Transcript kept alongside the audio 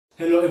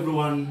Hello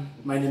everyone,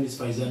 my name is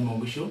Faizan.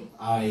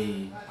 I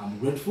am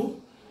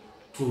grateful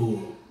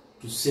to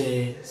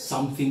say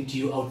something to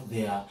you out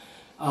there.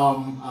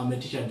 I'm a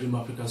teacher at Dream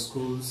Africa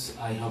Schools.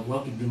 I have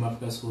worked with Dream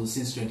Africa Schools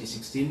since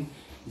 2016.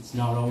 It's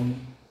now around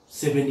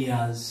 7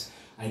 years.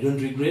 I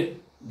don't regret.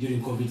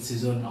 During COVID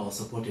season, I was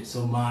supported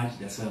so much.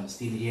 That's why I'm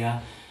still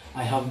here.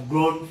 I have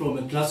grown from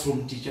a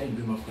classroom teacher in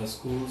Dream Africa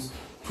Schools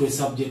to a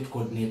subject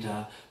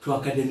coordinator, to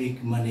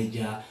academic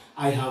manager.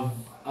 I have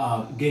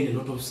gained a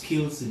lot of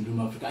skills in Dream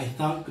Africa. I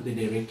thank the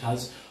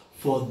directors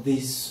for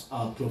this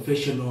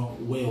professional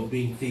way of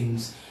doing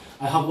things.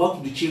 I have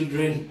worked with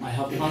children. I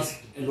have passed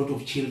a lot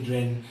of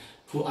children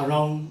to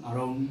around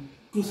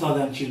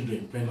 2,000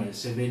 children, primary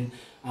 7,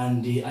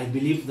 and I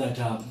believe that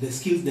the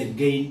skills they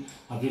gain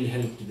have really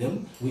helped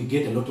them. We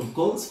get a lot of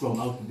calls from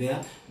out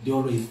there. They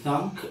always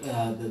thank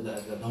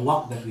the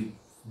work that we've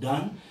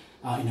done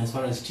in as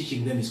far as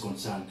teaching them is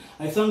concerned.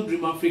 I thank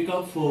Dream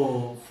Africa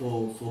for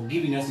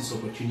giving us this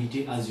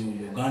opportunity as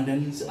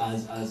Ugandans,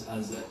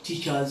 as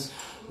teachers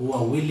who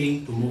are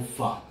willing to move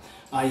far.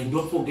 I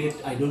don't forget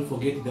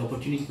the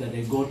opportunity that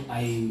I got.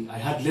 I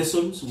had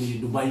lessons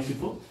with Dubai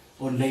people,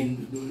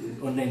 online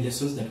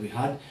lessons that we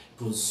had.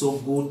 It was so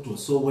good, it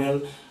was so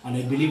well, and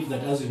I believe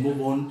that as we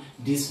move on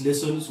these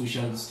lessons, we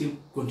shall still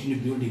continue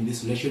building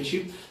this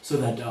relationship so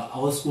that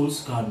our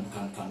schools can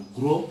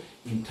grow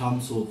in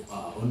terms of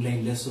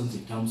online lessons,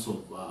 in terms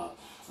of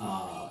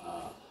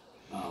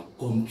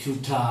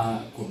computer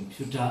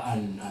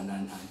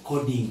and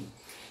coding.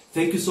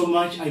 Thank you so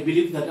much. I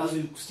believe that as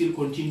we still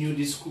continue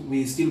this,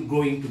 we're still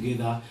growing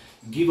together.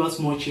 Give us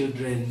more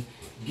children,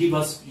 give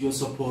us your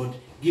support,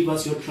 give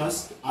us your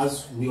trust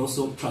as we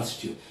also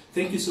trust you.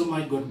 Thank you so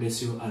much. God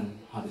bless you and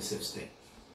have a safe stay.